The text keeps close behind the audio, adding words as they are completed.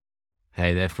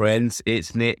Hey there, friends.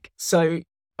 It's Nick. So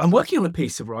I'm working on a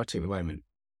piece of writing at the moment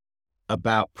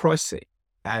about pricing,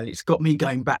 and it's got me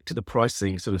going back to the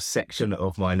pricing sort of section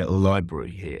of my little library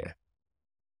here.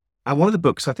 And one of the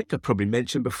books I think I've probably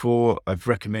mentioned before, I've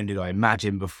recommended, I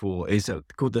imagine before, is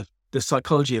called the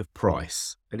Psychology of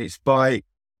Price. And it's by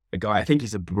a guy, I think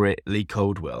he's a Brit, Lee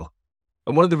Caldwell.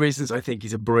 And one of the reasons I think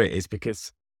he's a Brit is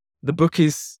because the book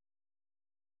is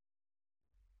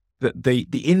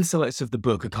the insights of the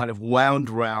book are kind of wound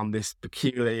around this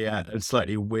peculiar and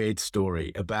slightly weird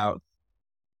story about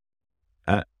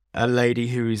a lady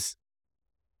who is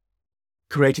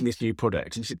creating this new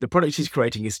product, and the product she's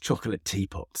creating is chocolate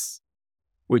teapots,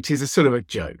 which is a sort of a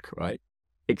joke, right?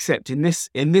 Except in this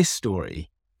story,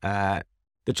 the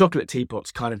chocolate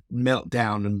teapots kind of melt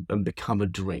down and become a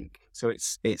drink. So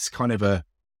it's kind of a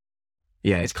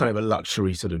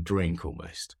luxury sort of drink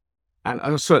almost.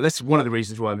 And so that's one of the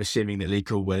reasons why I'm assuming that Lee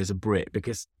Caldwell is a Brit,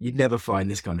 because you'd never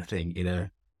find this kind of thing in an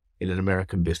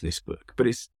American business book. But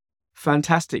it's a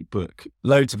fantastic book,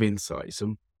 loads of insights.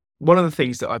 And one of the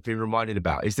things that I've been reminded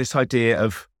about is this idea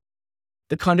of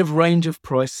the kind of range of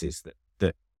prices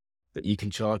that you can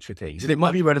charge for things. And it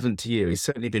might be relevant to you. It's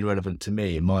certainly been relevant to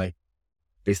me in my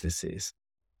businesses.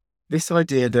 This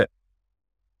idea that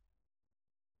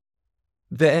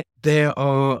there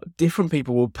are different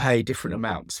people will pay different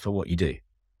amounts for what you do.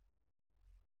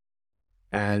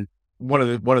 And one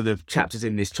of the chapters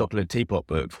in this chocolate teapot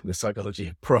book, The Psychology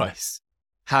of Price,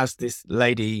 has this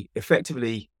lady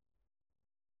effectively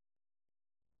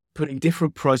putting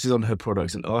different prices on her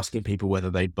products and asking people whether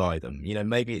they'd buy them. You know,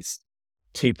 maybe it's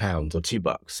 £2 or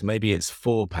 £2. Maybe it's £4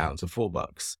 or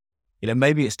 £4. You know,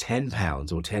 maybe it's £10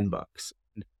 or £10.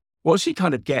 What she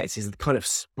kind of gets is the kind of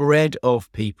spread of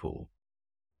people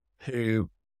who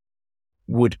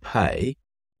would pay.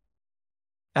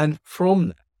 And from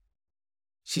that,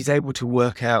 she's able to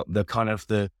work out the kind of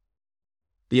the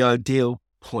ideal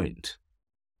point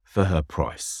for her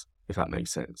price, if that makes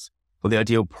sense, or the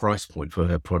ideal price point for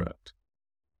her product.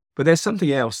 But there's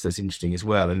something else that's interesting as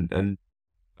well. And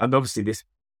obviously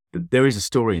there is a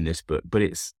story in this book, but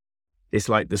it's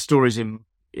like the story's in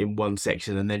one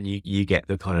section, and then you get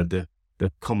the kind of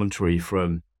the commentary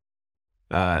from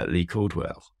Lee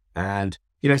Caldwell. And,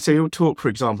 you know, so he'll talk, for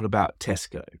example, about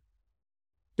Tesco,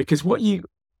 because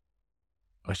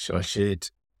I should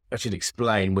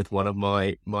explain with one of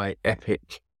my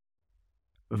epic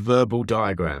verbal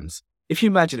diagrams. If you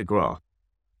imagine a graph,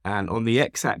 and on the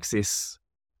x-axis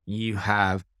you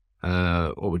have,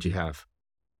 what would you have?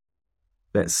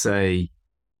 Let's say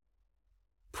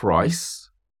price.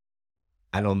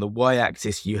 And on the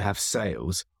y-axis you have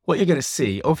sales. What you're going to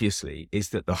see, obviously, is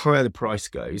that the higher the price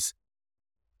goes,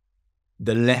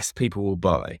 the less people will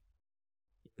buy.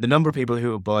 The number of people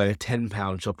who will buy a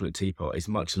 £10 chocolate teapot is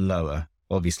much lower,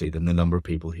 obviously, than the number of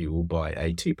people who will buy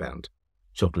a £2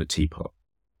 chocolate teapot.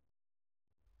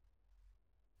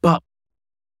 But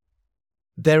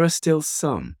there are still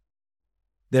some.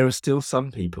 There are still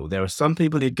some people. There are some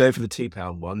people who'd go for the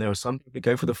 £2 one. There are some people who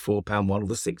go for the £4 one or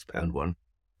the £6 one.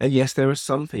 And yes, there are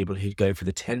some people who'd go for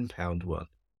the £10 one.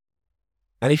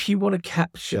 And if you want to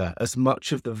capture as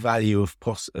much of the value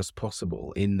as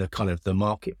possible in the kind of the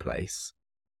marketplace,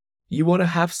 you want to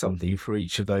have something for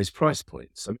each of those price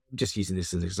points. I'm just using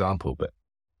this as an example, but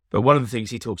one of the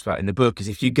things he talks about in the book is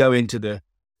if you go into the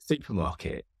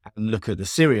supermarket and look at the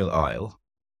cereal aisle,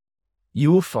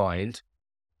 you will find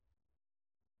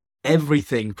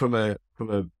everything from a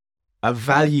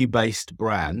value-based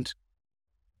brand,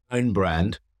 own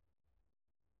brand,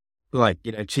 like,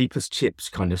 you know, cheapest chips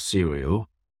kind of cereal,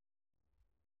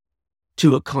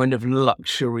 to a kind of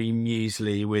luxury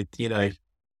muesli with, you know,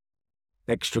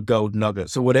 extra gold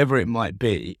nuggets or whatever it might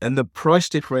be. And the price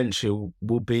differential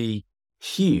will be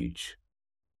huge.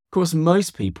 Of course,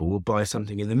 most people will buy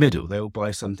something in the middle. They will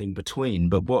buy something between.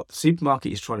 But what the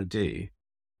supermarket is trying to do,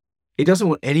 it doesn't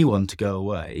want anyone to go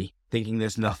away thinking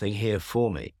there's nothing here for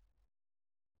me.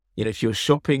 You know, if you're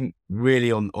shopping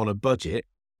really on a budget,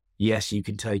 yes, you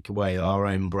can take away our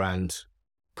own brand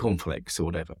cornflakes or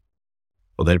whatever.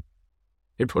 Although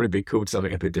it'd probably be called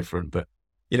something a bit different, but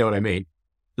you know what I mean.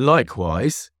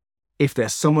 Likewise, if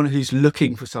there's someone who's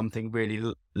looking for something really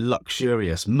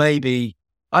luxurious, maybe,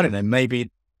 I don't know,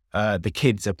 maybe the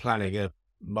kids are planning a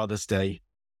Mother's Day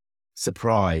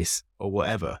surprise or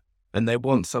whatever, and they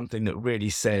want something that really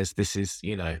says this is,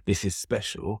 you know, this is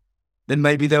special, then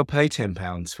maybe they'll pay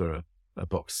 £10 for a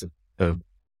box of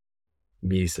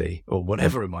muesli or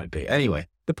whatever it might be. Anyway,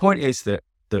 the point is that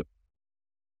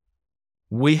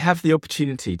we have the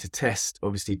opportunity to test,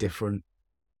 obviously, different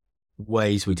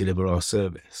ways we deliver our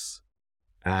service.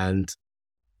 And,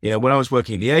 you know, when I was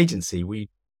working at the agency, we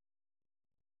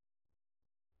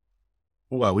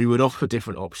Well, we would offer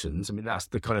different options. I mean, that's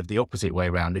the kind of the opposite way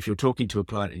around. If you're talking to a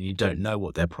client and you don't know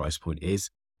what their price point is,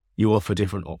 you offer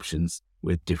different options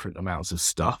with different amounts of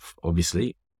stuff,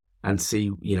 obviously, and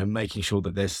see, making sure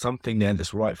that there's something there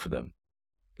that's right for them.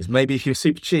 Because maybe if you're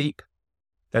super cheap,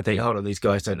 they'll think, hold on, these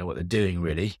guys don't know what they're doing,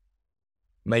 really.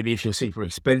 Maybe if you're super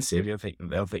expensive, they'll think,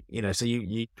 so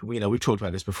we've talked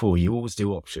about this before. You always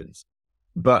do options.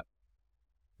 But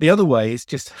the other way is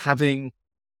just having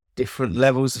different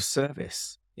levels of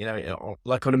service,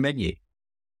 like on a menu.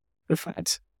 In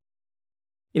fact,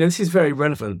 this is very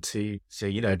relevant to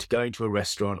going to a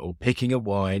restaurant or picking a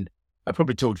wine. I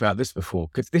probably talked about this before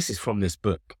because this is from this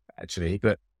book, actually.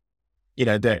 But,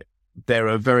 there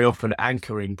are very often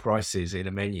anchoring prices in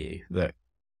a menu that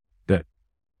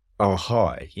are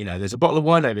high. There's a bottle of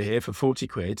wine over here for 40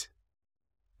 quid.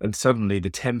 And suddenly the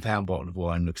 £10 bottle of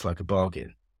wine looks like a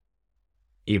bargain,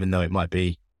 even though it might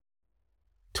be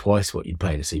twice what you'd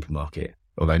pay in a supermarket,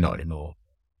 although not anymore.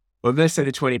 Well, let's say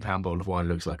the £20 bottle of wine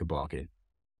looks like a bargain,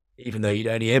 even though you'd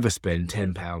only ever spend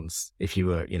 £10 if you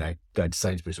were, going to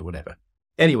Sainsbury's or whatever.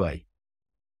 Anyway,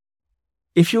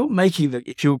 if you're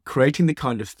creating the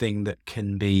kind of thing that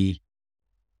can be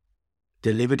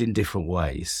delivered in different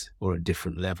ways or at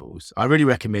different levels, I really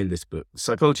recommend this book, The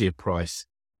Psychology of Price.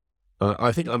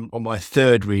 I think I'm on my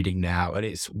third reading now, and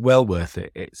it's well worth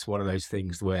it. It's one of those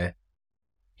things where,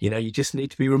 you just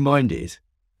need to be reminded.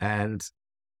 And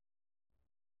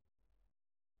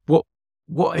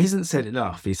what isn't said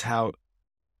enough is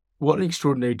what an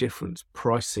extraordinary difference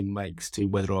pricing makes to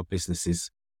whether our businesses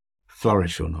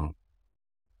flourish or not.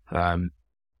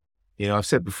 I've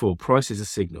said before, price is a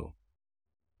signal.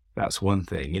 That's one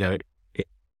thing.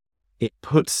 It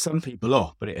puts some people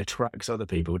off, but it attracts other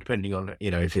people, depending on,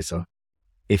 if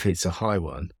it's a high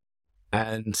one.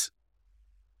 And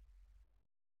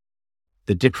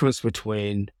the difference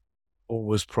between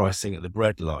always pricing at the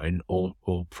breadline or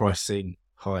pricing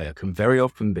higher can very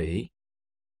often be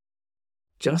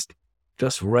just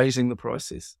raising the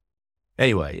prices.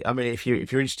 Anyway, I mean, if you're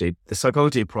interested, The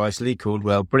Psychology of Price, Lee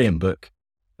Caldwell, brilliant book,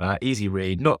 easy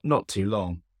read, not too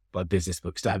long by business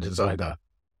book standards either.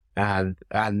 And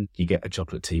you get a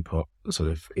chocolate teapot sort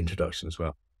of introduction as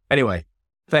well. Anyway,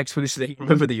 thanks for listening.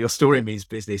 Remember that your story means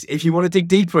business. If you want to dig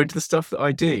deeper into the stuff that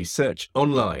I do, search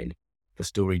online for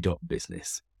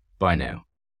story.business. Bye now.